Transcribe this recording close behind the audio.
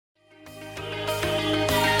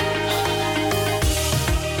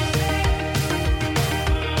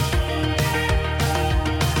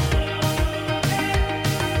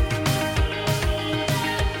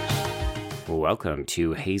welcome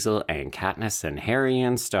to Hazel and Katniss and Harry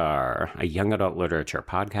and Star, a young adult literature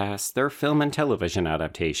podcast, their film and television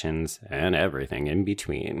adaptations, and everything in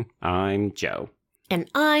between. I'm Joe. And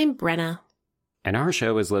I'm Brenna. And our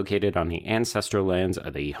show is located on the ancestral lands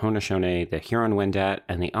of the Haudenosaunee, the Huron-Wendat,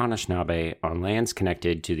 and the Anishinaabe on lands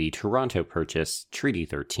connected to the Toronto Purchase, Treaty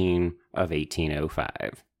 13 of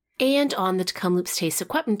 1805. And on the Tecumloops Te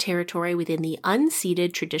Secwepemc territory within the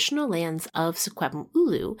unceded traditional lands of Secwepemc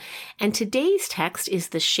Ulu. And today's text is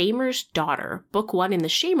The Shamer's Daughter, Book 1 in the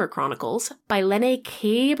Shamer Chronicles by Lene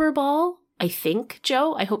Kaberbal, I think,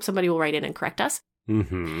 Joe. I hope somebody will write in and correct us.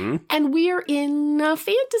 Mm-hmm. And we're in a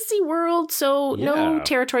fantasy world, so no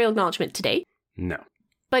territorial acknowledgement today. No.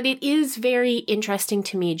 But it is very interesting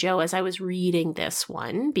to me, Joe, as I was reading this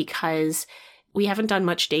one, because we haven't done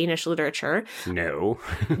much Danish literature. No.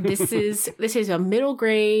 This is a middle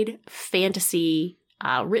grade fantasy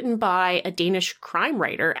written by a Danish crime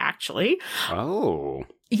writer, actually. Oh.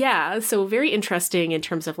 Yeah, so very interesting in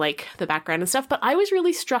terms of like the background and stuff. But I was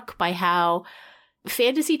really struck by how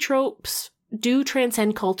fantasy tropes do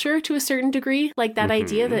transcend culture to a certain degree. Like that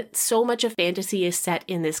idea that so much of fantasy is set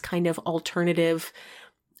in this kind of alternative,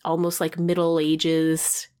 almost like Middle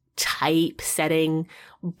Ages type setting,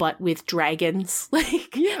 but with dragons.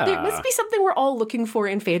 Like, there must be something we're all looking for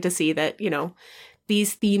in fantasy that, you know,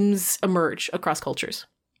 these themes emerge across cultures.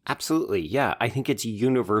 Absolutely, yeah. I think it's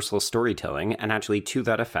universal storytelling, and actually to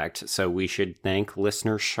that effect, so we should thank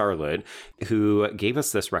listener Charlotte, who gave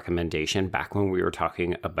us this recommendation back when we were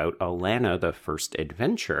talking about Alanna, the First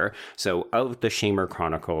Adventure. So of the Shamer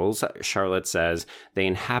Chronicles, Charlotte says, they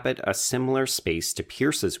inhabit a similar space to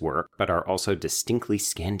Pierce's work, but are also distinctly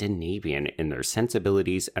Scandinavian in their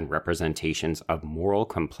sensibilities and representations of moral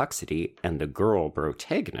complexity and the girl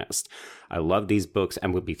protagonist. I love these books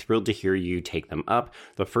and would be thrilled to hear you take them up.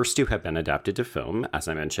 The first two have been adapted to film, as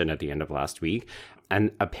I mentioned at the end of last week,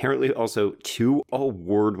 and apparently also 2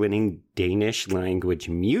 award-winning Danish language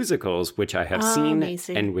musicals, which I have seen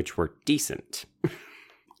and which were decent.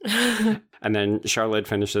 And then Charlotte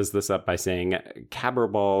finishes this up by saying,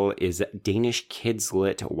 Kaberbal is Danish kids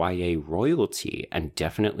lit YA royalty and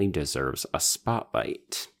definitely deserves a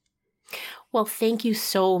spotlight. Well, thank you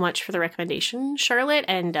so much for the recommendation, Charlotte.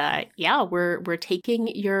 And we're taking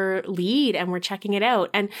your lead and we're checking it out.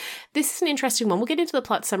 And this is an interesting one. We'll get into the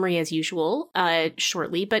plot summary as usual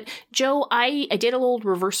shortly. But Joe, I did a little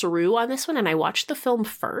reverse-a-roo on this one and I watched the film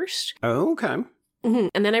first. Oh, okay. Mm-hmm.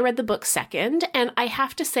 And then I read the book second. And I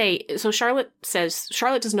have to say, so Charlotte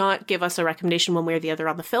does not give us a recommendation one way or the other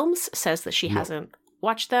on the films, says that she hasn't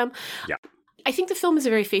watched them. Yeah. I think the film is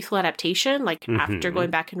a very faithful adaptation, like after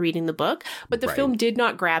going back and reading the book, but the film did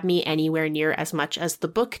not grab me anywhere near as much as the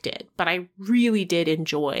book did. But I really did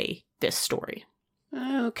enjoy this story.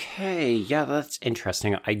 Okay, yeah, that's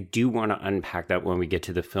interesting. I do want to unpack that when we get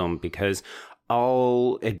to the film because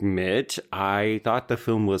I'll admit I thought the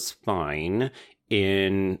film was fine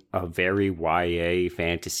in a very YA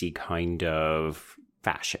fantasy kind of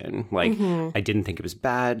fashion. Like, I didn't think it was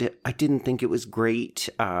bad. I didn't think it was great.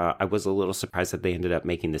 I was a little surprised that they ended up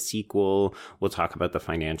making the sequel. We'll talk about the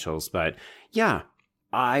financials. But yeah,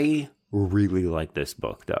 I really like this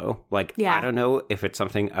book, though. Like, I don't know if it's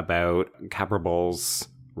something about Kaberbal's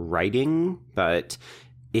writing, but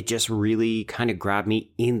it just really kind of grabbed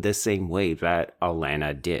me in the same way that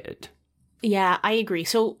Alanna did. Yeah, I agree.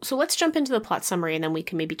 So let's jump into the plot summary and then we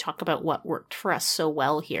can maybe talk about what worked for us so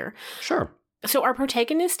well here. Sure. So our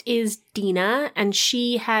protagonist is Dina, and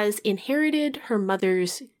she has inherited her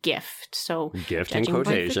mother's gift. So gift in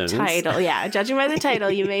quotations. Judging by the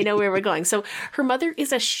title, you may know where we're going. So her mother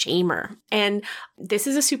is a shamer, and this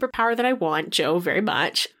is a superpower that I want, Joe, very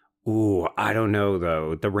much. Ooh, I don't know,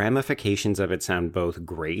 though. The ramifications of it sound both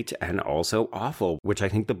great and also awful, which I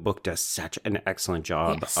think the book does such an excellent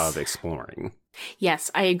job of exploring.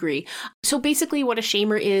 Yes, I agree. So basically what a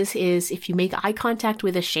shamer is if you make eye contact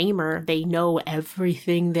with a shamer, they know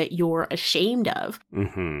everything that you're ashamed of.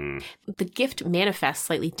 Mm-hmm. The gift manifests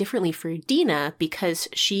slightly differently for Dina because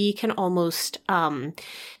she can almost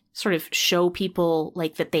sort of show people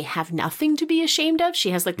like that they have nothing to be ashamed of.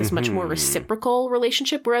 She has like this much more reciprocal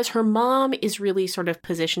relationship, whereas her mom is really sort of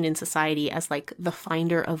positioned in society as like the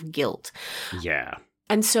finder of guilt. Yeah.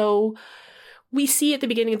 And so we see at the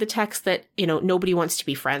beginning of the text that, you know, nobody wants to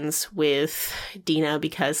be friends with Dina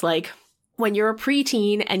because like when you're a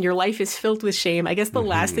preteen and your life is filled with shame, I guess the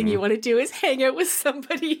last thing you want to do is hang out with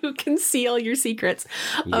somebody who can see all your secrets.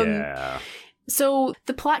 Yeah. So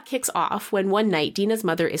the plot kicks off when one night Dina's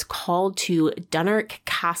mother is called to Dunark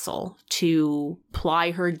Castle to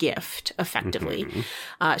ply her gift, effectively.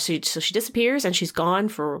 So she disappears and she's gone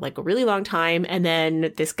for like a really long time. And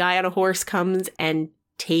then this guy on a horse comes and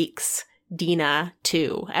takes Dina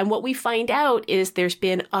too. And what we find out is there's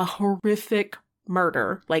been a horrific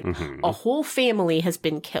murder. Like a whole family has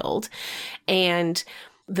been killed. And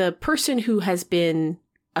the person who has been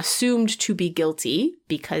assumed to be guilty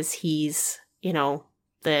because he's, you know,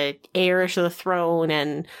 the heir to the throne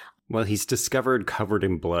and... Well, he's discovered covered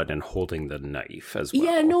in blood and holding the knife as well.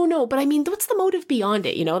 Yeah, no. But I mean, what's the motive beyond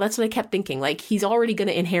it? You know, that's what I kept thinking. Like, he's already going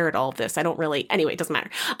to inherit all of this. I don't really... Anyway, it doesn't matter.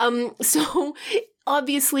 So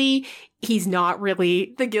obviously, he's not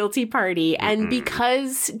really the guilty party. And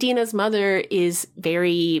because Dina's mother is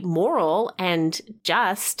very moral and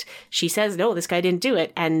just, she says, no, this guy didn't do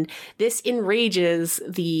it. And this enrages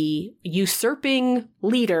the usurping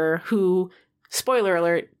leader who... Spoiler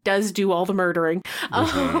alert, does do all the murdering.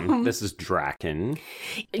 This is Draken.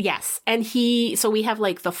 Yes. And so we have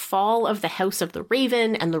like the fall of the House of the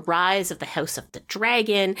Raven and the rise of the House of the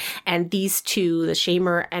Dragon. And these two, the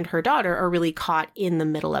Shamer and her daughter, are really caught in the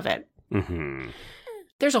middle of it.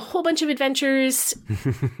 There's a whole bunch of adventures.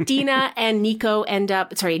 Dina and Nico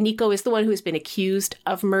Nico is the one who has been accused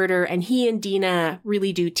of murder. And he and Dina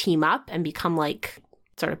really do team up and become like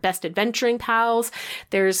sort of best adventuring pals.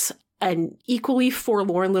 There's an equally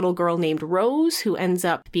forlorn little girl named Rose who ends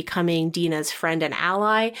up becoming Dina's friend and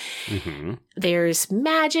ally. There's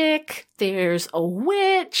magic. There's a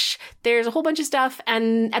witch. There's a whole bunch of stuff.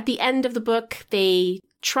 And at the end of the book, they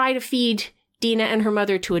try to feed Dina and her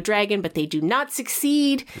mother to a dragon, but they do not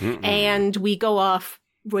succeed. And we go off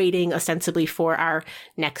waiting ostensibly for our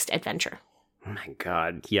next adventure. Oh my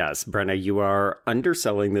God. Yes, Brenna, you are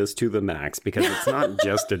underselling this to the max because it's not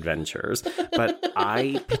just adventures. But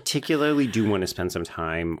I particularly do want to spend some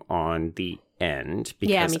time on the end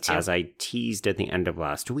because as I teased at the end of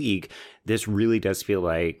last week, this really does feel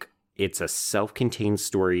like it's a self-contained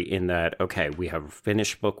story in that, okay, we have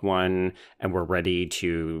finished book one and we're ready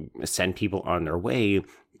to send people on their way.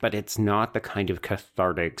 But it's not the kind of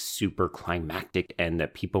cathartic, super climactic end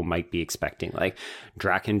that people might be expecting. Like,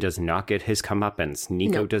 Draken does not get his comeuppance.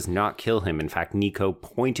 Nico does not kill him. In fact, Nico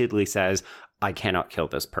pointedly says, I cannot kill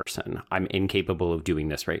this person. I'm incapable of doing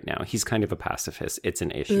this right now. He's kind of a pacifist. It's an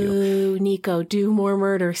issue. Ooh, Nico, do more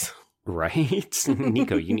murders. Right?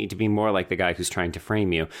 Nico, you need to be more like the guy who's trying to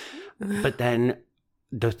frame you. But then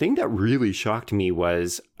the thing that really shocked me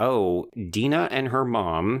was, Dina and her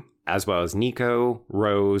mom... as well as Nico,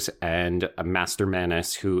 Rose, and Master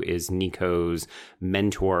Manus, who is Nico's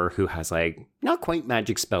mentor, who has, like, not quite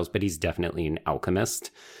magic spells, but he's definitely an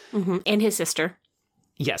alchemist. And his sister.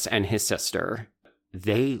 Yes, and his sister.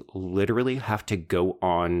 They literally have to go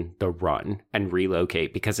on the run and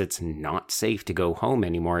relocate because it's not safe to go home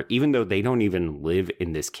anymore, even though they don't even live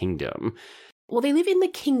in this kingdom. Well, they live in the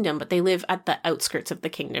kingdom, but they live at the outskirts of the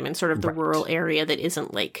kingdom in sort of the rural area that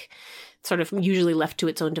isn't, like... sort of usually left to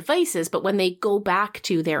its own devices. But when they go back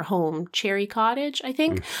to their home, Cherry Cottage, I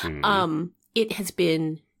think, it has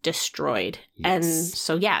been destroyed. Yes. And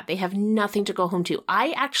so, they have nothing to go home to.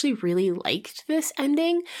 I actually really liked this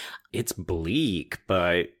ending. It's bleak,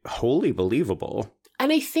 but wholly believable.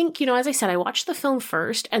 And I think, as I said, I watched the film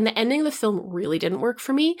first, and the ending of the film really didn't work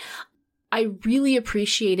for me. I really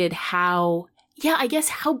appreciated how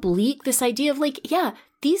bleak this idea of, like,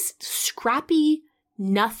 these scrappy...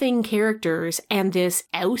 nothing characters and this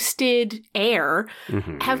ousted heir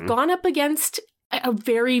have gone up against a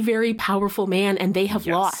very, very powerful man and they have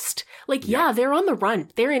lost. Like, they're on the run.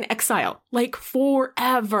 They're in exile, like,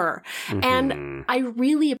 forever. And I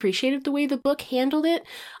really appreciated the way the book handled it.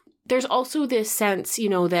 There's also this sense,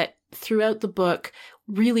 that throughout the book,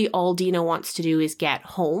 really all Dina wants to do is get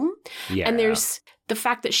home. Yeah. And there's the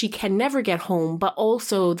fact that she can never get home, but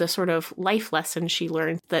also the sort of life lesson she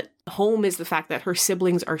learned that home is the fact that her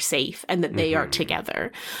siblings are safe and that they are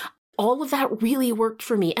together. All of that really worked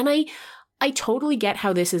for me. And I totally get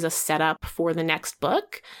how this is a setup for the next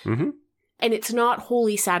book. And it's not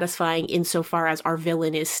wholly satisfying insofar as our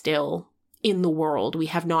villain is still in the world. We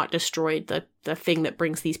have not destroyed the thing that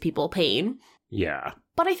brings these people pain. Yeah.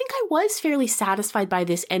 But I think I was fairly satisfied by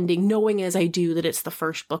this ending, knowing as I do that it's the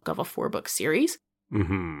first book of a 4-book series.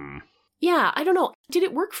 Yeah, I don't know. Did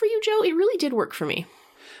it work for you, Joe? It really did work for me.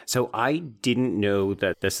 So I didn't know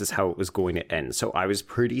that this is how it was going to end. So I was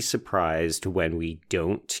pretty surprised when we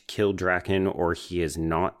don't kill Draken or he is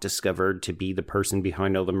not discovered to be the person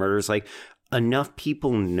behind all the murders. Like, enough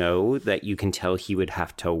people know that you can tell he would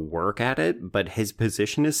have to work at it, but his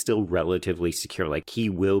position is still relatively secure. Like, he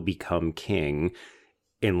will become king.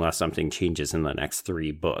 unless something changes in the next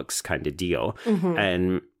 3 books kind of deal. Mm-hmm.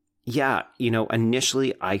 And yeah,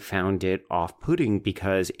 initially I found it off-putting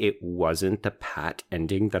because it wasn't the pat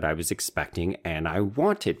ending that I was expecting and I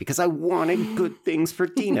wanted, because I wanted good things for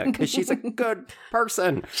Dina because she's a good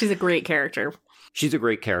person. She's a great character. She's a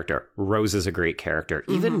great character. Rose is a great character.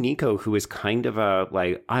 Even Nico, who is kind of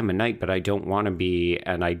I'm a knight, but I don't want to be,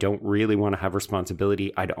 and I don't really want to have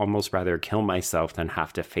responsibility. I'd almost rather kill myself than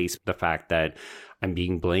have to face the fact that I'm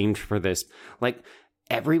being blamed for this.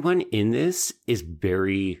 Everyone in this is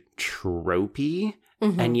very tropey,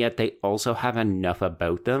 and yet they also have enough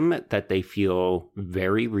about them that they feel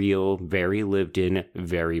very real, very lived in,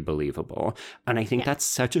 very believable. And I think that's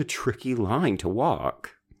such a tricky line to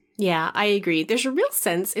walk. Yeah, I agree. There's a real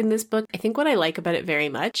sense in this book. I think what I like about it very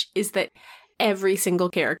much is that every single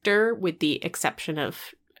character, with the exception of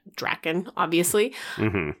Draken, obviously,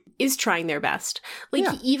 is trying their best.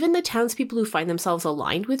 Even the townspeople who find themselves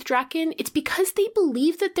aligned with Draken, it's because they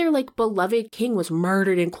believe that their beloved king was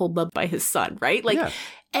murdered in cold blood by his son, right?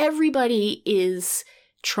 Everybody is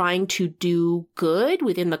trying to do good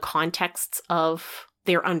within the contexts of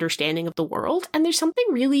their understanding of the world. And there's something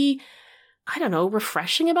really, I don't know,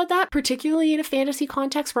 refreshing about that, particularly in a fantasy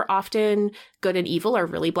context where often good and evil are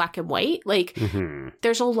really black and white.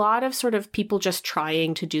 There's a lot of sort of people just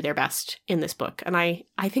trying to do their best in this book. And I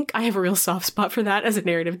think I have a real soft spot for that as a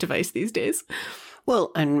narrative device these days.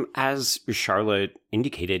 Well, and as Charlotte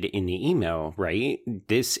indicated in the email, right,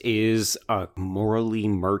 this is a morally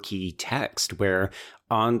murky text where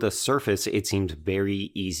on the surface, it seems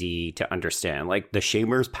very easy to understand. The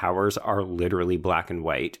Shamer's powers are literally black and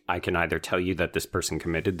white. I can either tell you that this person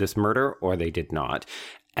committed this murder or they did not.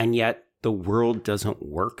 And yet the world doesn't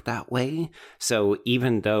work that way. So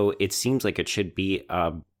even though it seems like it should be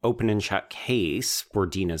a open and shut case for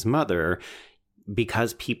Dina's mother,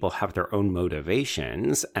 because people have their own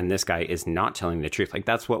motivations and this guy is not telling the truth.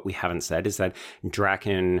 That's what we haven't said, is that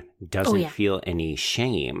Draken doesn't feel any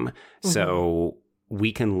shame. So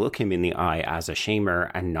we can look him in the eye as a shamer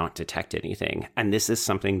and not detect anything. And this is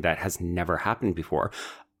something that has never happened before.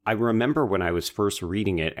 I remember when I was first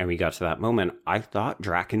reading it and we got to that moment, I thought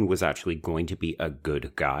Draken was actually going to be a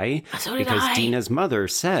good guy. So did because I. Dina's mother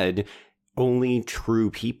said only true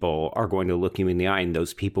people are going to look you in the eye, and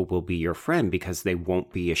those people will be your friend because they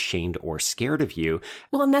won't be ashamed or scared of you.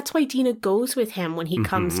 Well, and that's why Dina goes with him when he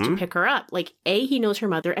comes to pick her up. A, he knows her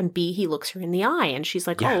mother, and B, he looks her in the eye, and she's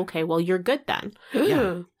like, oh, okay, well, you're good then.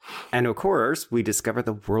 Yeah. And of course, we discover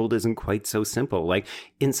the world isn't quite so simple.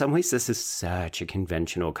 In some ways, this is such a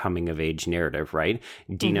conventional coming-of-age narrative, right?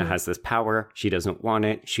 Dina has this power. She doesn't want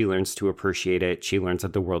it. She learns to appreciate it. She learns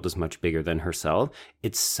that the world is much bigger than herself.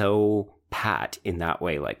 It's so pat in that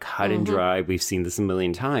way, cut and dry. We've seen this a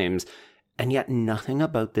million times. And yet nothing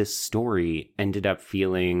about this story ended up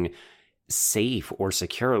feeling safe or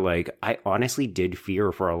secure. I honestly did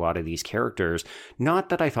fear for a lot of these characters. Not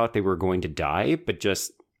that I thought they were going to die, but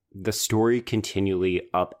just the story continually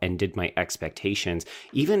upended my expectations.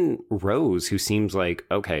 Even Rose, who seems like,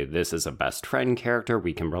 okay, this is a best friend character.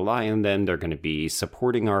 We can rely on them. They're going to be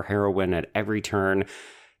supporting our heroine at every turn.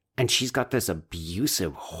 And she's got this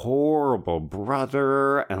abusive, horrible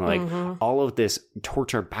brother and all of this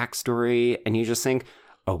torture backstory. And you just think,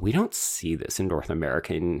 oh, we don't see this in North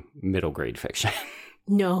American middle grade fiction.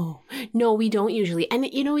 No, we don't usually. And,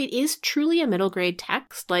 it is truly a middle grade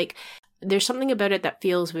text. There's something about it that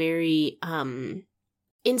feels very,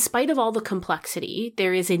 in spite of all the complexity,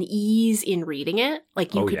 there is an ease in reading it.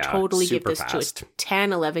 You could totally give this fast to a 10,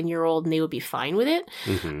 11-year-old and they would be fine with it.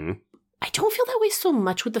 I don't feel that way so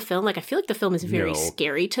much with the film. I feel like the film is very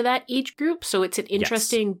scary to that age group. So it's an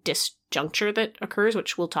interesting disjuncture that occurs,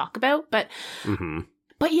 which we'll talk about. But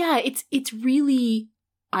yeah, it's really,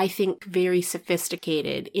 I think, very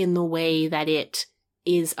sophisticated in the way that it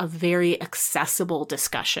is a very accessible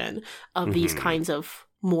discussion of these kinds of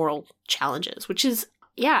moral challenges, which is,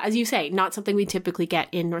 as you say, not something we typically get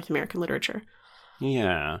in North American literature.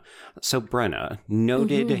 Yeah. So Brenna,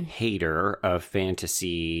 noted hater of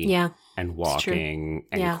fantasy and walking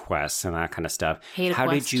and quests and that kind of stuff. How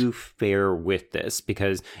did you fare with this?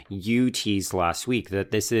 Because you teased last week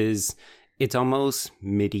that it's almost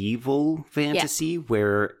medieval fantasy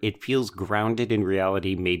where it feels grounded in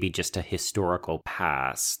reality, maybe just a historical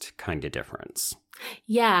past kind of difference.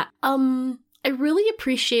 Yeah. I really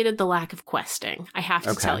appreciated the lack of questing, I have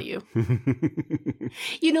to tell you.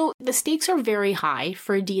 The stakes are very high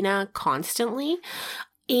for Dina constantly.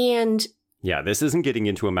 And Yeah, this isn't getting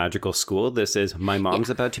into a magical school. This is my mom's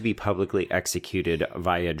about to be publicly executed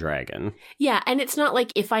via dragon. Yeah, and it's not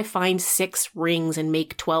like if I find 6 rings and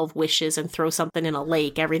make 12 wishes and throw something in a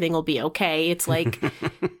lake, everything will be okay. It's like,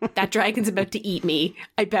 that dragon's about to eat me.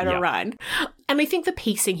 I better run. And I think the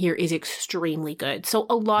pacing here is extremely good. So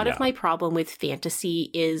a lot of my problem with fantasy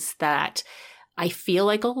is that I feel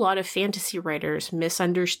like a lot of fantasy writers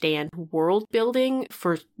misunderstand world building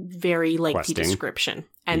for very lengthy description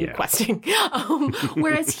and questing.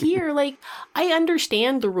 Whereas here, like, I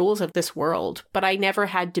understand the rules of this world, but I never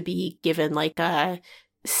had to be given like a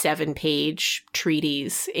 7-page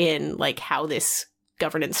treatise in like how this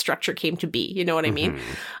governance structure came to be. You know what I mean?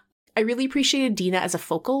 I really appreciated Dina as a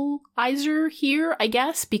focalizer here, I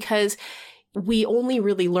guess, because we only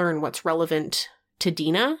really learn what's relevant to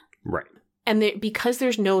Dina. Right. And because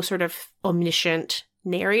there's no sort of omniscient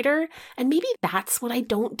narrator, and maybe that's what I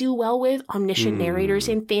don't do well with, omniscient narrators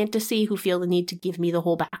in fantasy who feel the need to give me the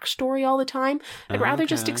whole backstory all the time. I'd rather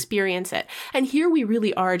just experience it. And here we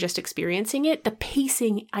really are just experiencing it. The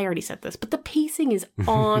pacing, I already said this, but the pacing is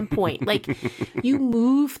on point. Like, you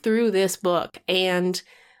move through this book, and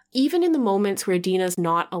even in the moments where Dina's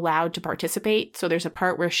not allowed to participate, so there's a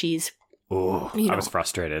part where she's I was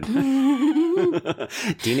frustrated.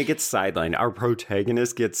 Dina gets sidelined. Our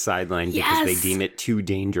protagonist gets sidelined because they deem it too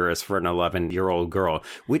dangerous for an 11-year-old girl,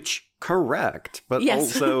 which, correct. But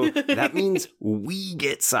also, that means we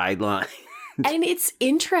get sidelined. And it's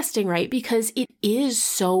interesting, right? Because it is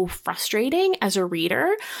so frustrating as a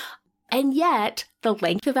reader. And yet, the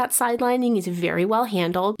length of that sidelining is very well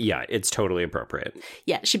handled. Yeah, it's totally appropriate.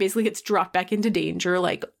 Yeah, she basically gets dropped back into danger,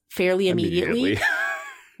 like, fairly immediately.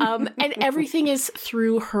 And everything is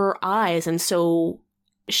through her eyes. And so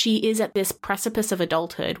she is at this precipice of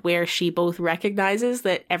adulthood where she both recognizes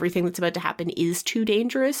that everything that's about to happen is too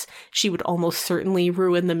dangerous. She would almost certainly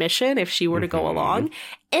ruin the mission if she were to go along.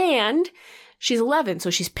 And she's 11, so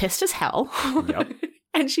she's pissed as hell. Yep.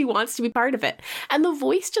 And she wants to be part of it. And the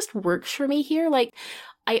voice just works for me here. Like,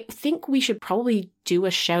 I think we should probably do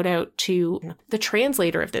a shout out to the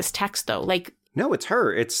translator of this text, though. Like, no, it's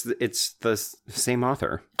her. It's the same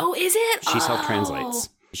author. Oh, is it? She self-translates.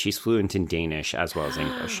 She's fluent in Danish as well as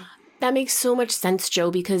English. That makes so much sense,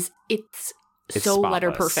 Joe, because it's so spotless.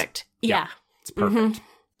 letter perfect. Yeah. It's perfect.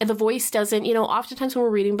 And the voice doesn't, oftentimes when we're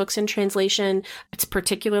reading books in translation, it's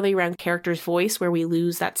particularly around character's voice where we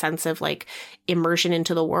lose that sense of like immersion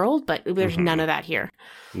into the world, but there's none of that here.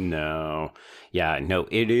 No. Yeah, no,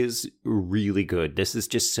 it is really good. This is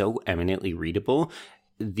just so eminently readable.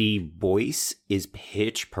 The voice is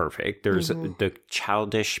pitch perfect. There's the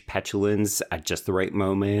childish petulance at just the right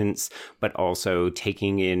moments, but also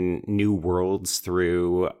taking in new worlds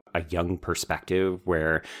through a young perspective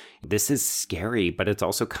where this is scary, but it's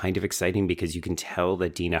also kind of exciting because you can tell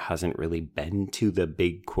that Dina hasn't really been to the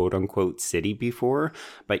big quote unquote city before.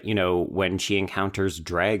 But, when she encounters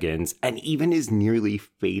dragons and even is nearly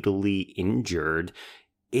fatally injured,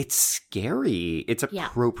 it's scary. It's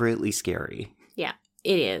appropriately scary. Yeah.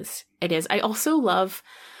 It is. It is. I also love,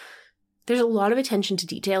 there's a lot of attention to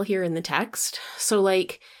detail here in the text. So,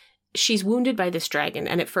 like, she's wounded by this dragon,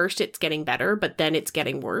 and at first it's getting better, but then it's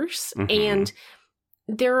getting worse. And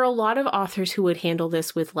there are a lot of authors who would handle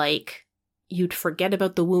this with, like, you'd forget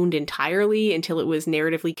about the wound entirely until it was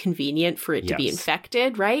narratively convenient for it to be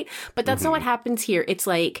infected, right? But that's not what happens here. It's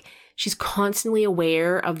like, she's constantly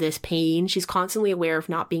aware of this pain. She's constantly aware of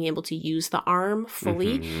not being able to use the arm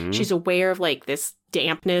fully. She's aware of like this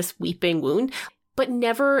dampness, weeping wound, but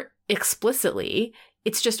never explicitly.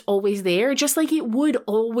 It's just always there, just like it would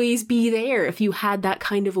always be there if you had that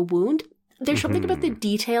kind of a wound. There's something about the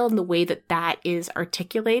detail and the way that that is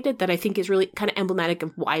articulated that I think is really kind of emblematic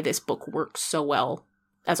of why this book works so well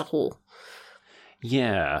as a whole.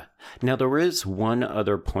 Yeah. Now, there is one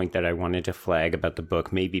other point that I wanted to flag about the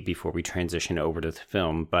book, maybe before we transition over to the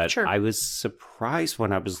film, but I was surprised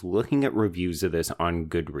when I was looking at reviews of this on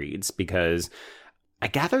Goodreads because I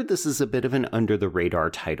gathered this is a bit of an under-the-radar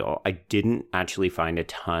title. I didn't actually find a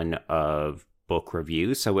ton of book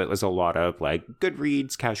reviews, so it was a lot of like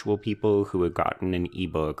Goodreads casual people who had gotten an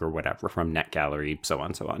ebook or whatever from NetGallery, so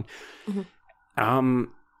on, so on.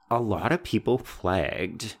 A lot of people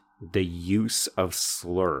flagged the use of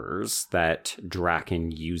slurs that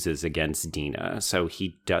Draken uses against Dina. So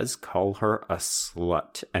he does call her a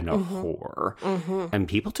slut and a whore. And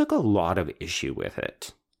people took a lot of issue with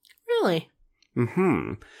it. Really?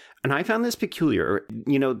 And I found this peculiar.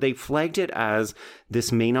 They flagged it as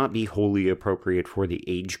this may not be wholly appropriate for the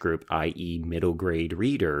age group, i.e. middle grade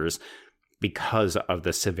readers. because of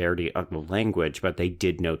the severity of the language, but they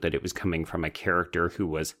did note that it was coming from a character who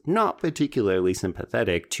was not particularly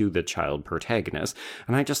sympathetic to the child protagonist.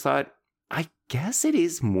 And I just thought, I guess it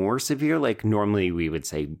is more severe. Like normally we would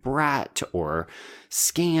say brat or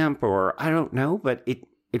scamp or I don't know, but it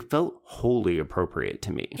felt wholly appropriate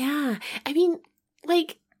to me. Yeah. I mean,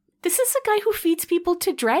 like, this is a guy who feeds people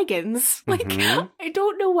to dragons. Like, I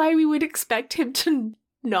don't know why we would expect him to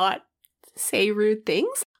not say rude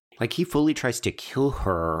things. Like, he fully tries to kill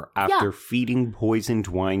her after feeding poisoned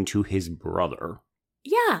wine to his brother.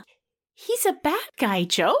 Yeah. He's a bad guy,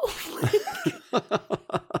 Joe.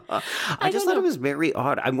 I just thought it was very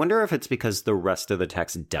odd. I wonder if it's because the rest of the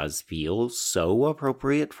text does feel so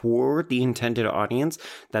appropriate for the intended audience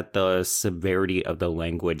that the severity of the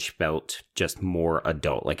language felt just more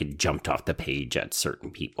adult, like it jumped off the page at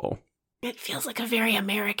certain people. It feels like a very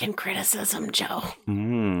American criticism, Joe.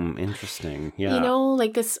 Interesting. Yeah. You know,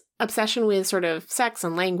 like this obsession with sort of sex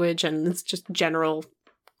and language and this just general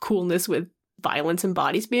coolness with violence and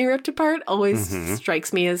bodies being ripped apart always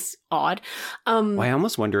strikes me as odd. Well, I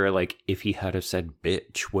almost wonder, like, if he had have said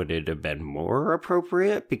bitch, would it have been more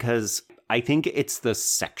appropriate? Because I think it's the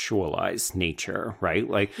sexualized nature, right?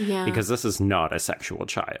 Like, because this is not a sexual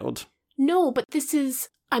child. No, but this is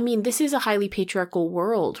a highly patriarchal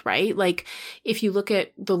world, right? Like, if you look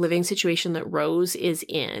at the living situation that Rose is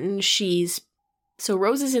in, So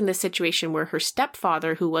Rose is in this situation where her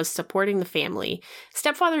stepfather, who was supporting the family,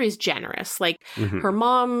 stepfather is generous. Like her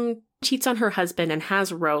mom cheats on her husband and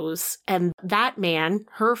has Rose. And that man,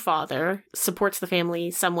 her father, supports the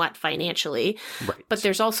family somewhat financially. Right. But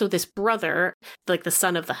there's also this brother, like the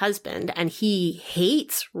son of the husband, and he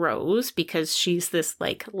hates Rose because she's this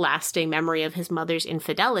like lasting memory of his mother's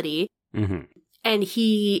infidelity. And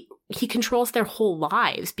he controls their whole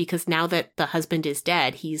lives because now that the husband is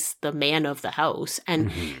dead, he's the man of the house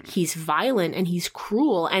and he's violent and he's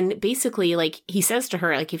cruel. And basically, like, he says to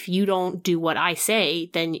her, like, if you don't do what I say,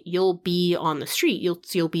 then you'll be on the street.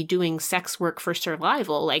 You'll be doing sex work for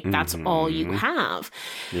survival. Like, that's all you have.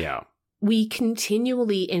 Yeah. We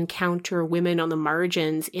continually encounter women on the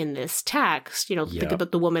margins in this text. You know, think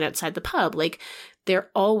about the woman outside the pub. Like,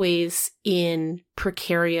 they're always in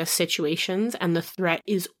precarious situations and the threat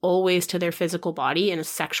is always to their physical body in a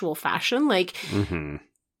sexual fashion. Like,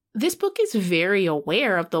 this book is very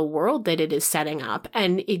aware of the world that it is setting up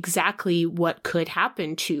and exactly what could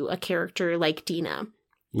happen to a character like Dina.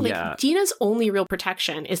 Like, Dina's only real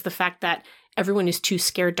protection is the fact that everyone is too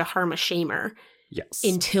scared to harm a shamer. Yes.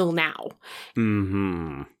 Until now.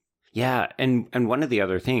 Yeah, and one of the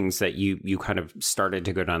other things that you kind of started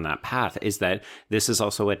to go down that path is that this is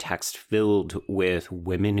also a text filled with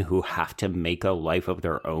women who have to make a life of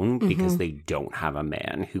their own because they don't have a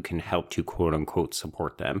man who can help to quote unquote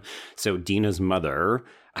support them. So Dina's mother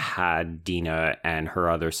had Dina and her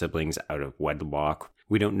other siblings out of wedlock.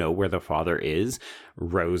 We don't know where the father is.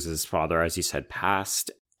 Rose's father, as you said,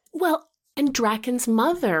 passed. Well, and Draken's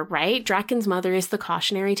mother, right? Draken's mother is the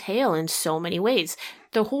cautionary tale in so many ways.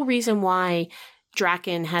 The whole reason why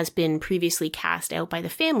Draken has been previously cast out by the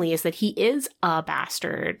family is that he is a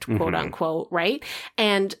bastard, quote unquote, right?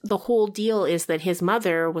 And the whole deal is that his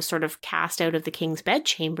mother was sort of cast out of the king's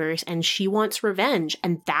bedchambers and she wants revenge.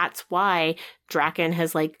 And that's why Draken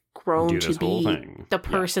has like grown to be the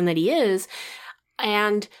person that he is.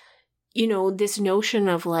 And, you know, this notion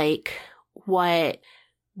of like what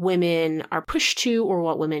women are pushed to or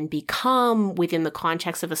what women become within the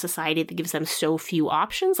context of a society that gives them so few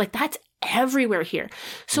options, like that's everywhere here.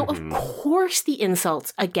 So of course the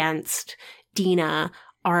insults against Dina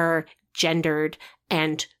are gendered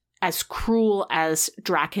and as cruel as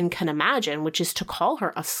Draken can imagine, which is to call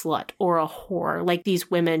her a slut or a whore, like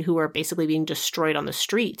these women who are basically being destroyed on the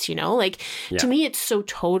streets, you know? Like, to me, it's so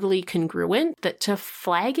totally congruent that to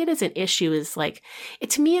flag it as an issue is like,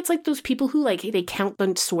 to me, it's like those people who, like, they count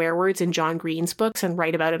the swear words in John Green's books and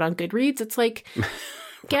write about it on Goodreads. It's like,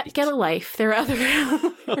 get a life. There are other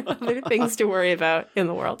things to worry about in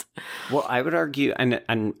the world. Well, I would argue, and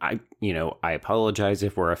I, you know, I apologize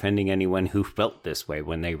if we're offending anyone who felt this way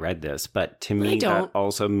when they read this, but to me, that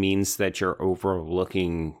also means that you're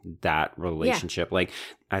overlooking that relationship. Yeah. Like,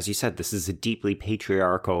 as you said, this is a deeply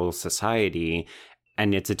patriarchal society,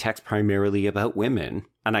 and it's a text primarily about women.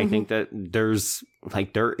 And I think that there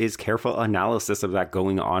is careful analysis of that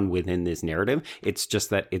going on within this narrative. It's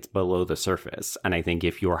just that it's below the surface. And I think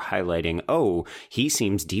if you're highlighting, oh, he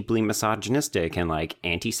seems deeply misogynistic and like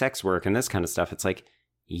anti-sex work and this kind of stuff, it's like,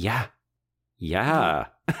 yeah. Yeah.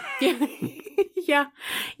 You're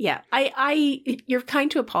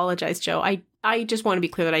kind to apologize, Joe. I just want to be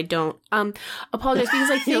clear that I don't apologize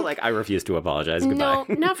because I think... You're like, I refuse to apologize. Goodbye. No,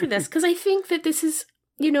 not for this. Because I think that this is,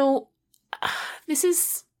 we're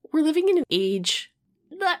living in an age...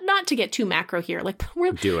 Not to get too macro here, like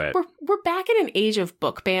we're back in an age of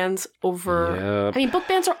book bans over. Yep. I mean, book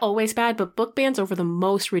bans are always bad, but book bans over the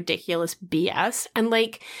most ridiculous BS. And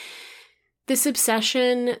like this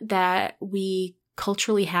obsession that we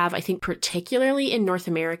culturally have, I think, particularly in North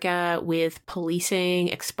America, with policing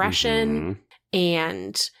expression.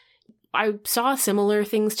 And I saw similar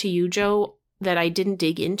things to you, Joe, that I didn't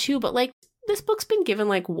dig into, but like, this book's been given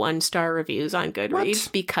like 1-star reviews on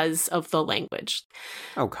Goodreads because of the language.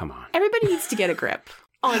 Oh, come on. Everybody needs to get a grip,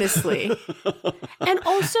 honestly. And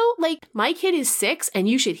also, like, my kid is 6 and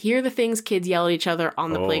you should hear the things kids yell at each other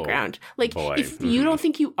on the playground. Like, if you don't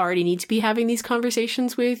think you already need to be having these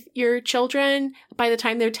conversations with your children by the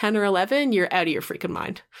time they're 10 or 11, you're out of your freaking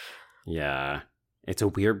mind. Yeah. It's a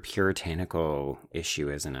weird puritanical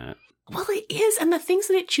issue, isn't it? Well, it is. And the things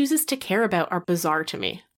that it chooses to care about are bizarre to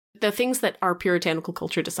me. The things that our puritanical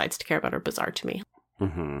culture decides to care about are bizarre to me.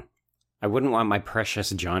 I wouldn't want my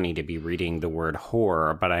precious Johnny to be reading the word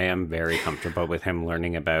whore, but I am very comfortable with him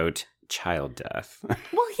learning about child death.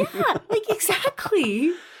 Well, yeah, like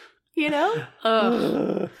exactly.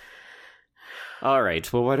 Ugh. All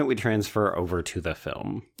right. Well, why don't we transfer over to the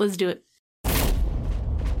film? Let's do it.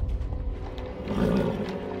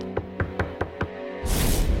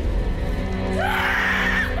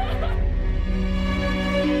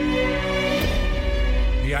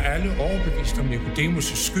 Vi er alle overbevist om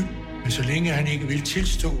Nikodemus' skyld, men så længe han ikke vil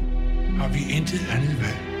tilstå, har vi intet andet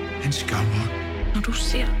valg end skammer. Når du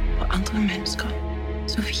ser på andre mennesker,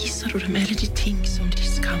 så viser du dem alle de ting, som de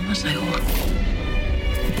skammer sig over.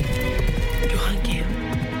 Du har en gave.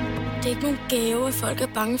 Det er ikke nogen gave, at folk er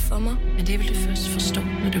bange for mig. Men det vil du først forstå,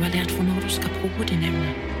 når du har lært, hvornår du skal bruge din evne.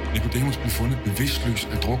 Nikodemus blev fundet bevidstløs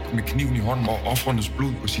af druk med kniven i hånden og ofrenes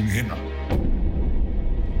blod på sine hænder.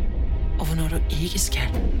 Og hvornår du ikke skal.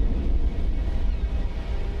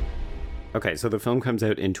 Okay, so the film comes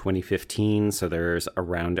out in 2015, so there's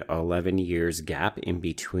around 11 years gap in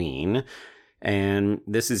between. And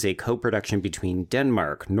this is a co-production between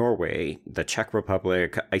Denmark, Norway, the Czech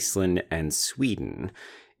Republic, Iceland, and Sweden.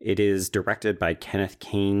 It is directed by Kenneth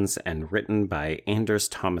Kanes and written by Anders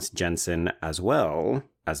Thomas Jensen, as well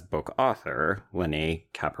as book author Lene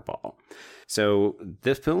Kapperball. So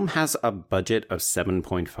the film has a budget of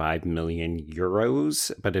 7.5 million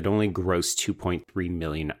euros, but it only grossed 2.3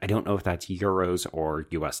 million. I don't know if that's euros or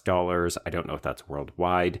US dollars. I don't know if that's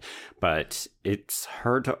worldwide, but it's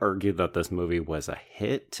hard to argue that this movie was a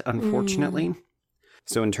hit, unfortunately.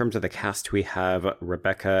 So in terms of the cast, we have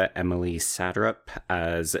Rebecca Emily Sadrup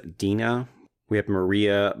as Dina. We have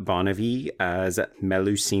Maria Bonnevie as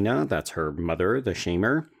Melusina, that's her mother, the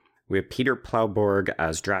Shamer. We have Peter Plowborg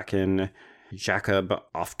as Draken, Jacob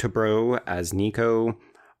Oftebro as Nico,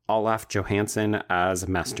 Olaf Johansson as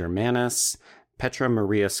Master Manus, Petra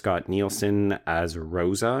Maria Scott Nielsen as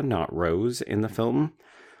Rosa, not Rose, in the film.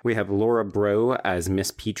 We have Laura Bro as Miss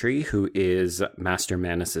Petrie, who is Master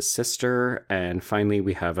Manus' sister. And finally,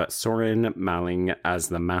 we have Soren Malling as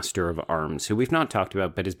the Master of Arms, who we've not talked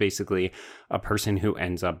about, but is basically a person who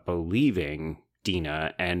ends up believing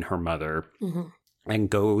Dina and her mother and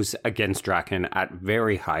goes against Draken at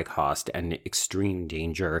very high cost and extreme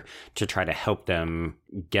danger to try to help them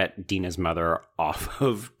get Dina's mother off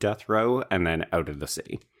of death row and then out of the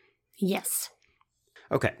city. Yes.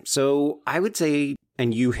 Okay, so I would say,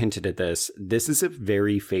 and you hinted at this is a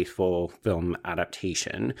very faithful film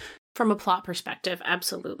adaptation. From a plot perspective,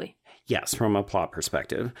 absolutely. Yes, from a plot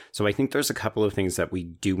perspective. So I think there's a couple of things that we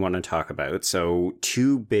do want to talk about. So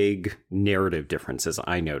 2 big narrative differences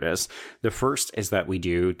I notice. The first is that we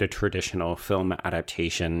do the traditional film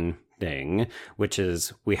adaptation thing, which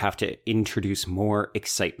is we have to introduce more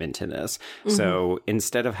excitement in this. So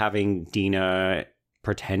instead of having Dina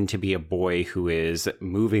pretend to be a boy who is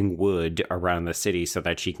moving wood around the city so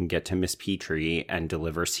that she can get to Miss Petrie and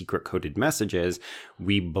deliver secret coded messages,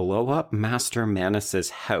 we blow up Master Manus's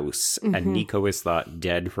house, and Nico is thought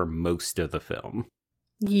dead for most of the film.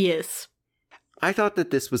 Yes. I thought that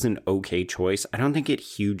this was an okay choice. I don't think it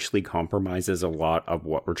hugely compromises a lot of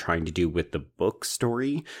what we're trying to do with the book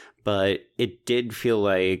story, but it did feel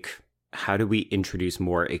like, how do we introduce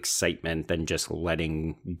more excitement than just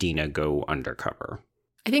letting Dina go undercover?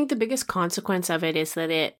 I think the biggest consequence of it is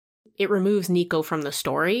that it removes Nico from the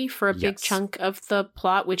story for a big chunk of the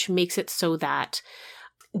plot, which makes it so that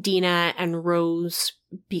Dina and Rose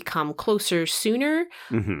become closer sooner.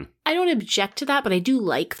 I don't object to that, but I do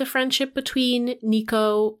like the friendship between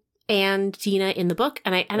Nico and Dina in the book,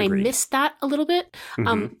 and I missed that a little bit.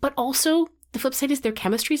 But also, the flip side is their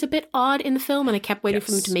chemistry is a bit odd in the film, and I kept waiting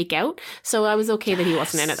for them to make out. So I was okay that he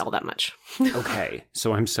wasn't in it all that much. Okay,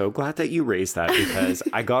 so I'm so glad that you raised that, because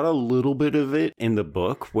I got a little bit of it in the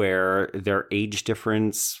book where their age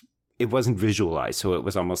difference, it wasn't visualized, so it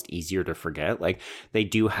was almost easier to forget. Like, they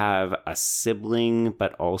do have a sibling,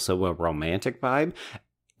 but also a romantic vibe.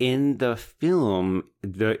 In the film,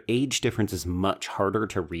 the age difference is much harder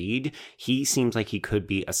to read. He seems like he could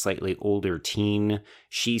be a slightly older teen.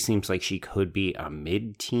 She seems like she could be a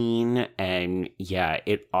mid-teen. And yeah,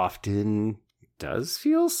 it often does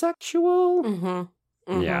feel sexual. Mm-hmm.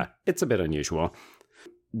 Mm-hmm. Yeah, it's a bit unusual.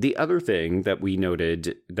 The other thing that we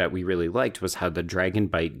noted that we really liked was how the dragon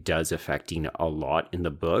bite does affect Dina a lot in the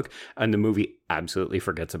book, and the movie absolutely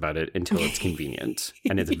forgets about it until it's convenient,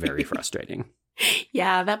 and it's very frustrating.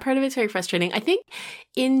 Yeah, that part of it's very frustrating. I think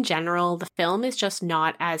in general, the film is just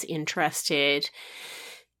not as interested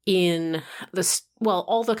in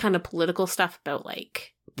all the kind of political stuff about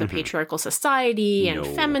like the patriarchal society and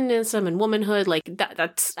feminism and womanhood. Like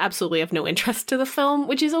that's absolutely of no interest to the film,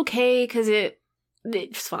 which is okay because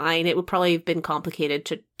it's fine. It would probably have been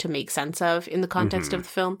complicated to make sense of in the context of the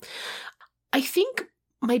film. I think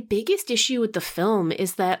my biggest issue with the film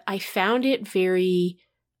is that I found it very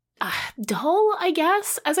dull, I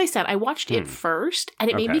guess. As I said, I watched it first,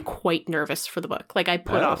 and it made me quite nervous for the book. Like, I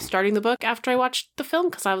put off starting the book after I watched the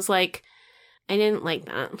film because I was like, I didn't like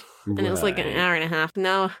that. And it was like an hour and a half.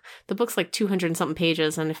 Now, the book's like 200 and something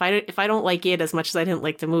pages, and if I don't like it as much as I didn't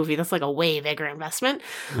like the movie, that's like a way bigger investment.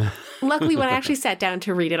 Luckily, when I actually sat down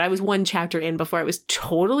to read it, I was one chapter in before I was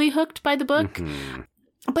totally hooked by the book.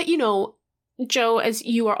 But, you know, Joe, as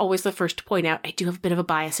you are always the first to point out, I do have a bit of a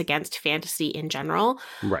bias against fantasy in general.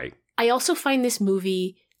 Right. I also find this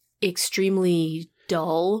movie extremely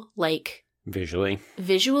dull, like visually,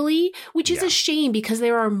 which is a shame because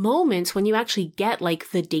there are moments when you actually get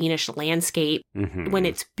like the Danish landscape when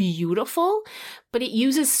it's beautiful, but it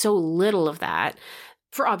uses so little of that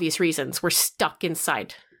for obvious reasons. We're stuck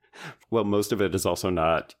inside. Well, most of it is also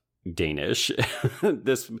not Danish.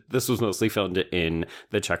 This was mostly filmed in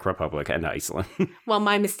the Czech Republic and Iceland. Well,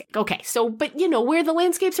 my mistake. Okay, so, but you know, where the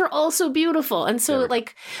landscapes are also beautiful. And so,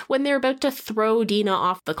 like, when they're about to throw Dina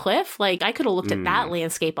off the cliff, like, I could have looked at that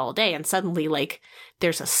landscape all day and suddenly, like,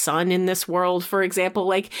 there's a sun in this world, for example.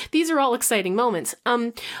 Like, these are all exciting moments.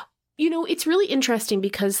 You know, it's really interesting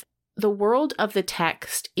because the world of the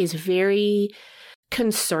text is very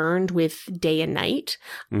concerned with day and night.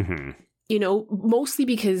 You know, mostly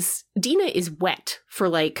because Dina is wet for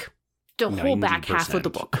like the 90%. Whole back half of the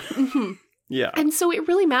book. Yeah. And so it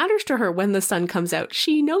really matters to her when the sun comes out.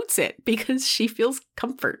 She notes it because she feels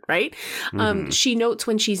comfort, right? She notes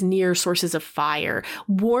when she's near sources of fire.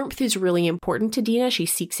 Warmth is really important to Dina. She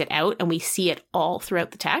seeks it out, and we see it all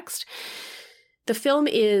throughout the text. The film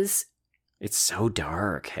is... It's so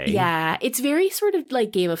dark, hey? Yeah, it's very sort of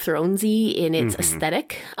like Game of Thrones-y in its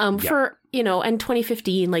aesthetic. For, you know, and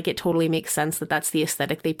 2015, like, it totally makes sense that that's the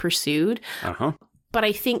aesthetic they pursued. But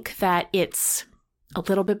I think that it's a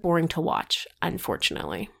little bit boring to watch,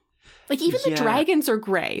 unfortunately. Like, even the dragons are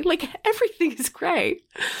gray. Like, everything is gray.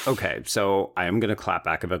 Okay, so I am going to clap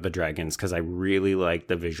back about the dragons because I really like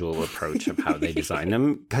the visual approach of how they design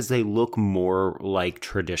them, because they look more like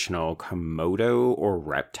traditional Komodo or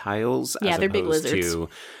reptiles. Yeah, they're big lizards. To,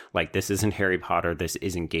 like, this isn't Harry Potter, this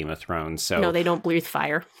isn't Game of Thrones. So no, they don't breathe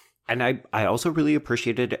fire. And I also really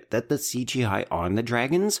appreciated that the CGI on the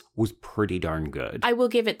dragons was pretty darn good. I will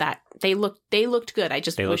give it that. They looked good. I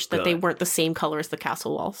just wish that they weren't the same color as the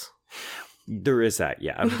castle walls. There is that,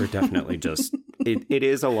 yeah. They're definitely just... It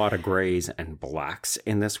is a lot of grays and blacks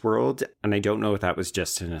in this world, and I don't know if that was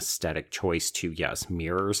just an aesthetic choice to,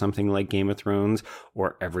 mirror something like Game of Thrones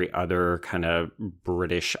or every other kind of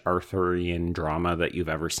British Arthurian drama that you've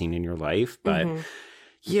ever seen in your life, but...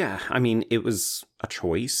 Yeah, I mean, it was a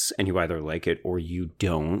choice, and you either like it or you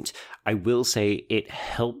don't. I will say it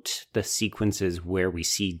helped the sequences where we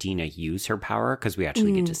see Dina use her power, because we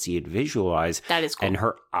actually get to see it visualized. That is cool. And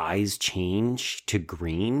her eyes change to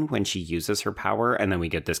green when she uses her power, and then we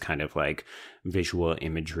get this kind of like visual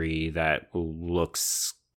imagery that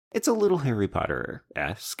looks... It's a little Harry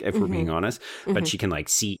Potter-esque, if we're being honest, but she can like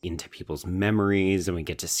see into people's memories, and we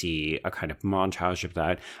get to see a kind of montage of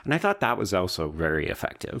that. And I thought that was also very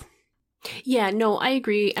effective. Yeah, no, I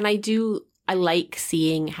agree. And I like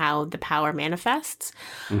seeing how the power manifests.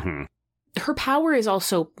 Her power is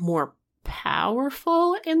also more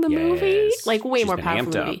powerful in the movie, like way more powerful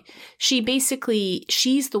in the movie.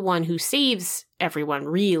 She's the one who saves everyone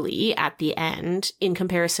really at the end in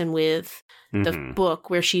comparison with the book,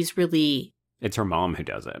 where she's really... It's her mom who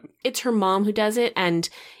does it. It's her mom who does it, and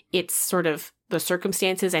it's sort of the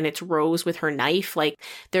circumstances and it's Rose with her knife. Like,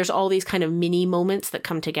 there's all these kind of mini moments that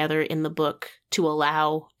come together in the book to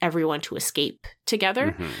allow everyone to escape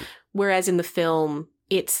together. Whereas in the film,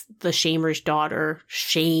 it's the shamer's daughter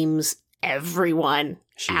shames everyone.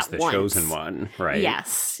 She's the chosen one, right?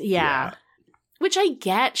 Yes. Yeah. Which I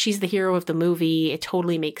get. She's the hero of the movie. It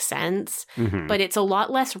totally makes sense. But it's a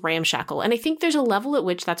lot less ramshackle. And I think there's a level at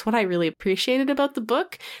which that's what I really appreciated about the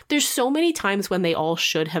book. There's so many times when they all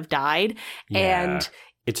should have died. And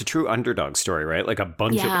it's a true underdog story, right? Like a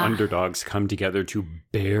bunch of underdogs come together to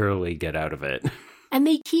barely get out of it. And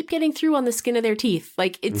they keep getting through on the skin of their teeth.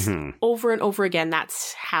 Like, it's over and over again.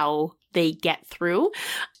 That's how they get through.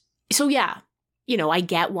 So yeah, you know, I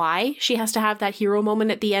get why she has to have that hero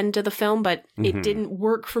moment at the end of the film, but it didn't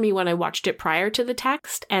work for me when I watched it prior to the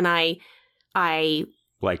text. And I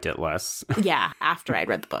liked it less. Yeah, after I'd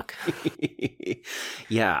read the book.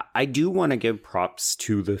 Yeah, I do want to give props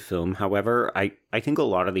to the film. However, I think a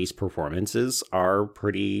lot of these performances are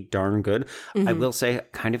pretty darn good. I will say I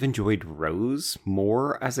kind of enjoyed Rose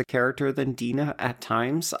more as a character than Dina at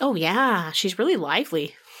times. Oh, yeah. She's really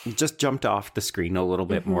lively. Just jumped off the screen a little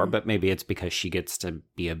bit more, but maybe it's because she gets to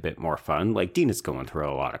be a bit more fun. Like, Dina's going through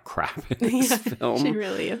a lot of crap in this film. She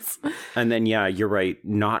really is. And then, yeah, you're right.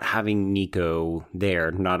 Not having Nico there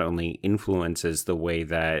not only influences the way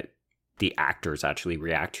that the actors actually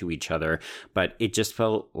react to each other, but it just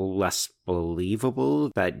felt less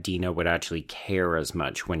believable that Dina would actually care as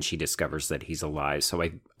much when she discovers that he's alive. So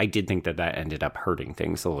I did think that ended up hurting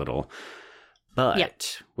things a little.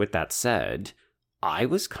 But with that said, I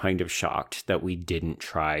was kind of shocked that we didn't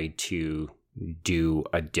try to do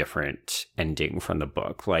a different ending from the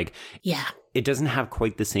book. Like, it doesn't have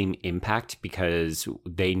quite the same impact because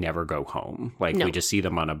they never go home. Like, we just see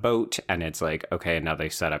them on a boat and it's like, okay, now they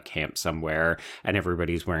set up camp somewhere and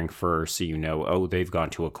everybody's wearing fur. So, you know, oh, they've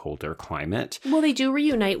gone to a colder climate. Well, they do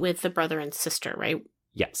reunite with the brother and sister, right?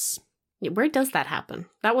 Yes. Where does that happen?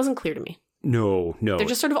 That wasn't clear to me. No. They're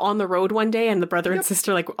just sort of on the road one day and the brother and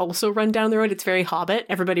sister like also run down the road. It's very Hobbit.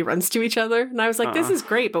 Everybody runs to each other. And I was like, this is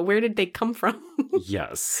great, but where did they come from?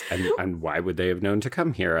 Yes. And why would they have known to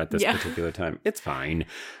come here at this particular time? It's fine.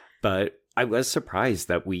 But I was surprised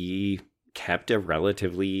that we kept a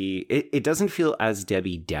relatively... It doesn't feel as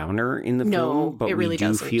Debbie Downer in the film, but it really we do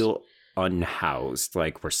doesn't. feel unhoused.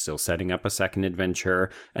 Like, we're still setting up a second adventure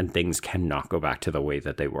and things cannot go back to the way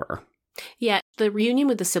that they were. Yeah, the reunion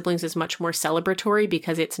with the siblings is much more celebratory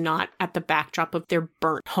because it's not at the backdrop of their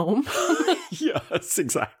burnt home. Yes,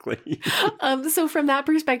 exactly. So from that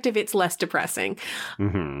perspective, it's less depressing.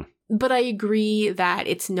 But I agree that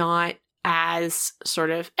it's not as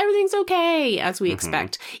sort of everything's okay as we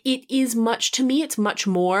expect. It is much, to me, it's much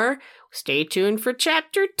more stay tuned for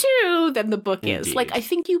chapter 2 than the book is. Indeed. Like, I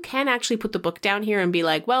think you can actually put the book down here and be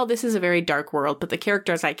like, well, this is a very dark world, but the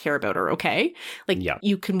characters I care about are okay. Like,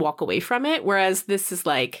 you can walk away from it. Whereas this is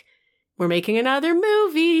like, we're making another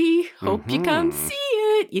movie. Hope you come see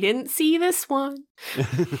it. You didn't see this one.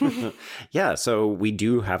 Yeah, so we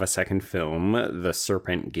do have a second film, The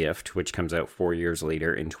Serpent Gift, which comes out 4 years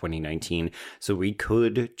later in 2019. So we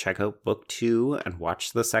could check out book 2 and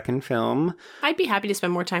watch the second film. I'd be happy to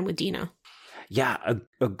spend more time with Dina. Yeah,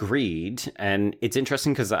 agreed. And it's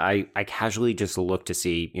interesting because I casually just look to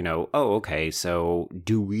see, you know, oh, okay, so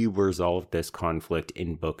do we resolve this conflict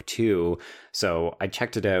in book 2? So I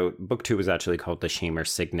checked it out. Book 2 is actually called The Shamer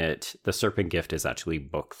Signet. The Serpent Gift is actually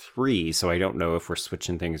book 3. So I don't know if we're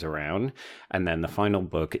switching things around. And then the final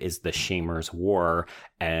book is The Shamer's War.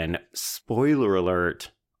 And spoiler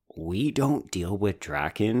alert, we don't deal with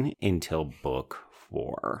Draken until book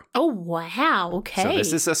 4. Oh, wow. Okay. So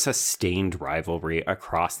this is a sustained rivalry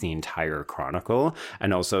across the entire chronicle.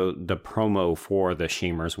 And also the promo for the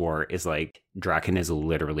Shamer's War is like Draken is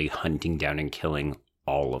literally hunting down and killing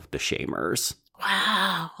all of the Shamers.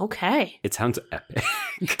 Wow. Okay. It sounds epic.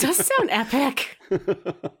 It does sound epic.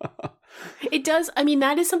 It does. I mean,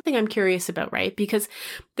 that is something I'm curious about, right? Because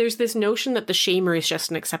there's this notion that the Shamer is just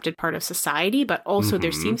an accepted part of society, but also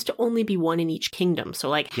there seems to only be one in each kingdom. So,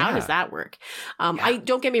 like, how does that work? I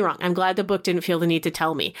don't get me wrong. I'm glad the book didn't feel the need to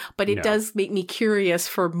tell me, but it does make me curious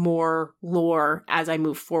for more lore as I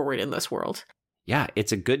move forward in this world. Yeah,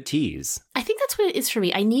 it's a good tease. I think that's what it is for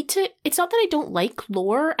me. I need to, it's not that I don't like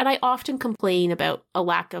lore, and I often complain about a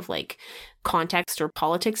lack of like context or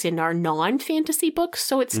politics in our non-fantasy books.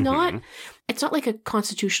 So it's not like a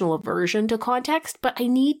constitutional aversion to context, but I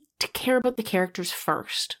need to care about the characters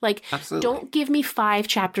first. Like, don't give me 5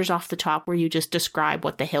 chapters off the top where you just describe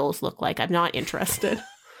what the hills look like. I'm not interested.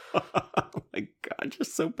 Oh my God, you're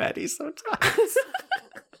so petty sometimes.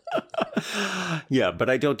 Yeah, but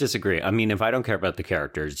I don't disagree. I mean, if I don't care about the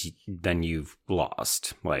characters, then you've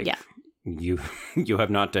lost. Like, Yeah. you have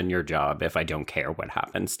not done your job if I don't care what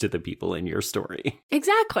happens to the people in your story.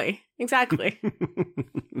 Exactly.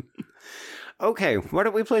 Okay, why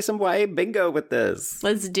don't we play some YA bingo with this?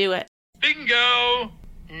 Let's do it. Bingo!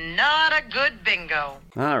 Not a good bingo.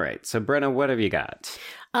 All right, so Brenna, what have you got?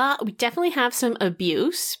 We definitely have some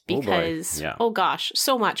abuse because, Yeah. oh gosh,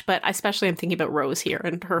 so much. But especially I'm thinking about Rose here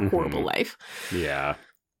and her horrible life. Yeah.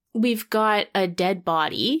 We've got a dead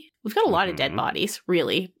body. We've got a lot of dead bodies,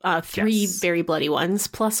 really. 3 Yes. very bloody ones,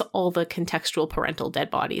 plus all the contextual parental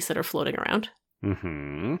dead bodies that are floating around.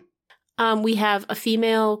 Mm-hmm. We have a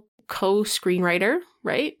female co-screenwriter,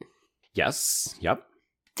 right? Yes. Yep.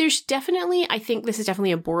 There's definitely, I think this is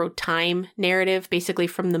definitely a borrowed time narrative. Basically,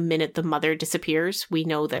 from the minute the mother disappears, we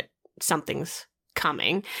know that something's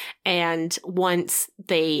coming. And once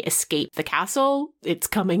they escape the castle, it's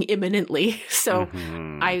coming imminently. So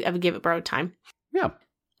I would give it borrowed time. Yeah.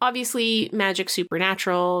 Obviously, magic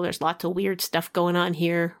supernatural. There's lots of weird stuff going on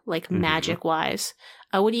here, like magic-wise.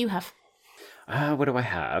 What do you have? What do I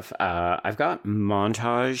have? I've got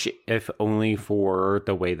montage, if only for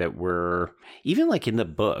the way that we're, even like in the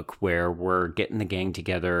book, where we're getting the gang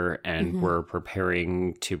together and we're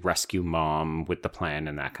preparing to rescue mom with the plan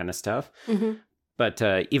and that kind of stuff. But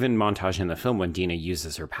even montage in the film when Dina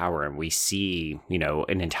uses her power and we see,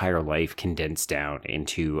 an entire life condensed down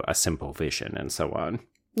into a simple vision and so on.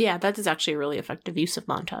 Yeah, that is actually a really effective use of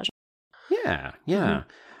montage. Yeah.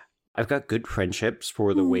 I've got good friendships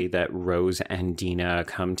for the way that Rose and Dina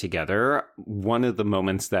come together. One of the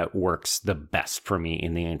moments that works the best for me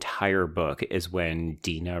in the entire book is when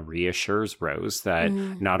Dina reassures Rose that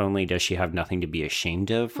not only does she have nothing to be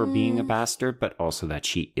ashamed of for being a bastard, but also that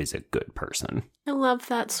she is a good person. I love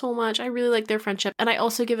that so much. I really like their friendship. And I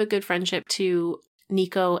also give a good friendship to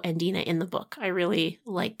Nico and Dina in the book. I really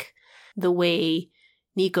like the way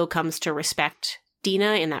Nico comes to respect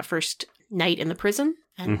Dina in that first night in the prison.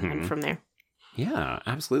 And from there. Yeah,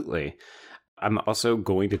 absolutely. I'm also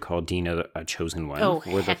going to call Dina a chosen one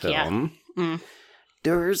for the film. Yeah.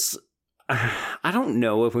 There's, I don't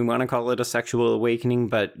know if we want to call it a sexual awakening,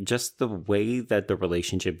 but just the way that the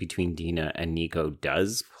relationship between Dina and Nico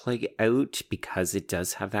does play out, because it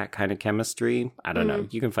does have that kind of chemistry. I don't know.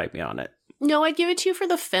 You can fight me on it. No, I'd give it to you for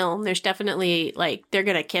the film. There's definitely, they're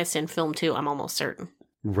going to kiss in film too, I'm almost certain.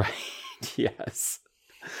 Right. Yes.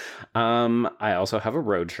 I also have a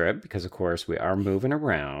road trip because, of course, we are moving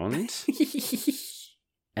around.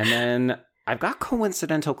 And then I've got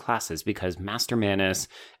coincidental classes because Master Manus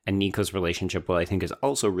and Nico's relationship, I think is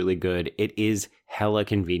also really good. It is hella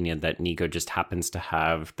convenient that Nico just happens to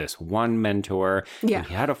have this one mentor who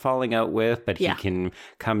he had a falling out with, but he can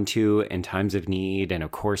come to in times of need. And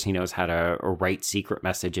of course, he knows how to write secret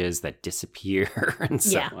messages that disappear and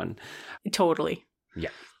so on. Totally. Yeah.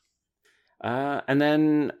 And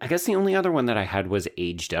then I guess the only other one that I had was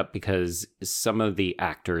aged up because some of the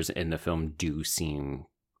actors in the film do seem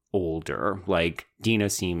older. Like Dina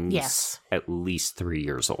seems at least 3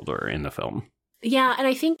 years older in the film. Yeah, and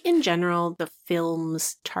I think in general, the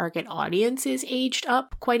film's target audience is aged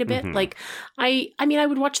up quite a bit. Like, I mean, I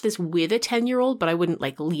would watch this with a 10-year-old, but I wouldn't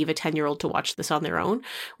leave a 10-year-old to watch this on their own.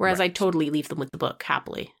 Whereas I'd totally leave them with the book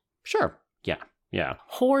happily. Sure. Yeah. Yeah.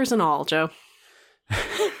 Whores and all, Joe.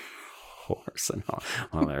 Horse and all.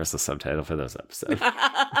 Well, there's the subtitle for this episode.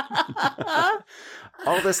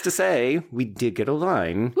 All this to say, we did get a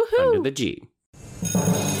line under the G.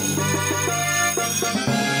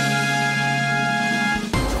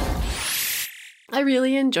 I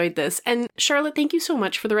really enjoyed this. And Charlotte, thank you so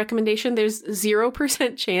much for the recommendation. There's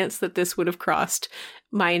 0% chance that this would have crossed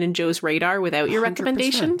mine and Joe's radar without your 100%.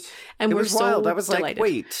 recommendation. And it we're was so wild. I was delighted. like,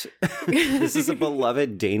 wait, this is a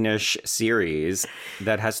beloved Danish series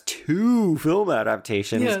that has 2 film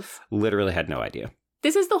adaptations. Yes. Literally had no idea.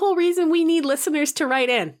 This is the whole reason we need listeners to write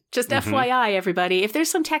in. Just FYI, everybody. If there's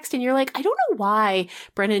some text and you're like, I don't know why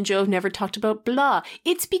Brenna and Joe have never talked about blah.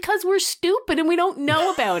 It's because we're stupid and we don't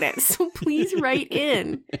know about it. So please write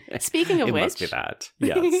in. Speaking of which, must be that.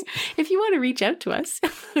 Yes. if you want to reach out to us,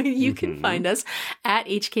 you can find us at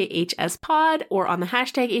HKHSPod or on the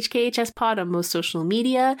hashtag HKHSPod on most social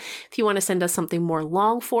media. If you want to send us something more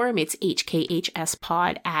long form, it's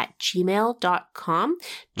HKHSPod@gmail.com.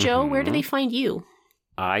 Joe, where do they find you?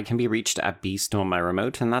 I can be reached at B Stole My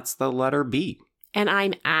Remote, and that's the letter B. And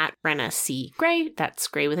I'm at Brenna C. Gray. That's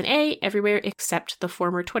Gray with an A everywhere except the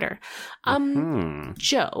former Twitter.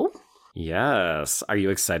 Joe. Yes. Are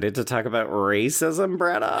you excited to talk about racism,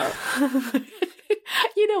 Brenna?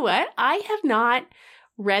 You know what? I have not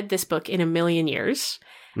read this book in a million years.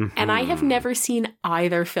 And I have never seen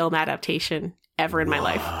either film adaptation ever in my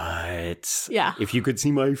life. What? Yeah. If you could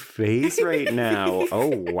see my face right now. Oh,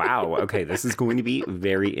 wow. Okay, this is going to be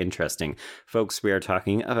very interesting. Folks, we are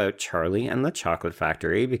talking about Charlie and the Chocolate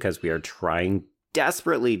Factory because we are trying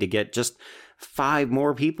desperately to get just 5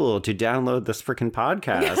 more people to download this freaking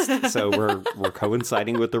podcast. So we're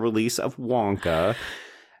coinciding with the release of Wonka.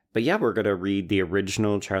 But yeah, we're going to read the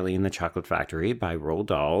original Charlie and the Chocolate Factory by Roald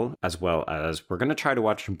Dahl, as well as we're going to try to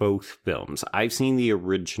watch both films. I've seen the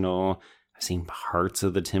original, I've seen parts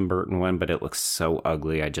of the Tim Burton one, but it looks so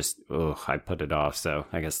ugly. I put it off. So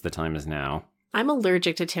I guess the time is now. I'm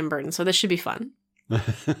allergic to Tim Burton, so this should be fun.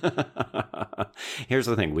 Here's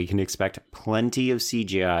the thing. We can expect plenty of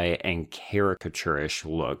CGI and caricaturish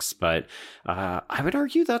looks, but I would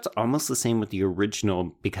argue that's almost the same with the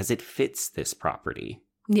original because it fits this property.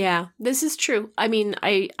 Yeah, this is true. I mean,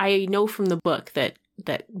 I know from the book that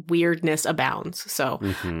weirdness abounds. So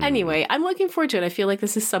anyway, I'm looking forward to it. I feel like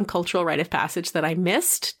this is some cultural rite of passage that I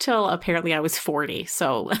missed till apparently I was 40.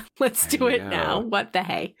 So let's do it now. What the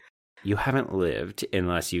hey? You haven't lived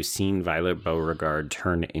unless you've seen Violet Beauregard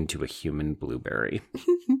turn into a human blueberry.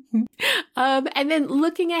 And then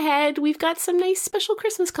looking ahead, we've got some nice special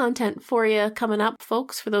Christmas content for you coming up,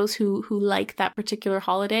 folks, for those who like that particular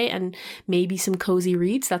holiday, and maybe some cozy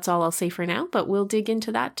reads. That's all I'll say for now, but we'll dig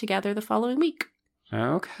into that together the following week.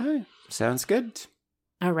 Okay, sounds good.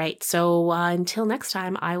 All right, so until next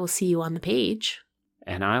time, I will see you on the page.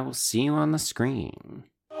 And I will see you on the screen.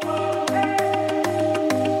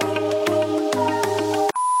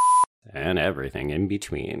 And everything in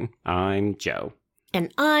between. I'm Joe.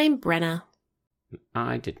 And I'm Brenna.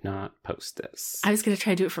 I did not post this. I was going to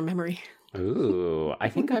try to do it from memory. Ooh, I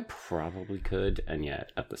think I probably could, and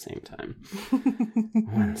yet at the same time.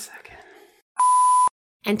 1 second.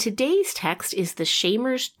 And today's text is The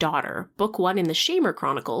Shamer's Daughter, Book 1 in the Shamer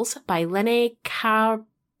Chronicles by Lene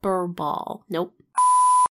Kaberbal. Nope.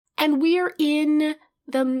 And we're in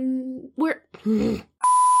the...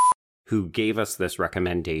 Who gave us this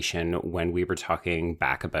recommendation when we were talking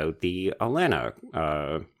back about the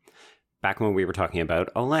Alana, back when we were talking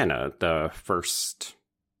about Alana, the first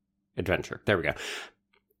adventure. There we go.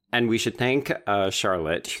 And we should thank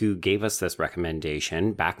Charlotte, who gave us this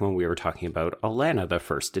recommendation back when we were talking about Alana, the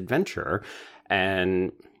first adventure.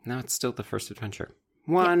 And now it's still the first adventure.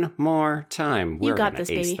 One more time. We're you got this,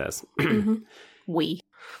 ace baby. This. We.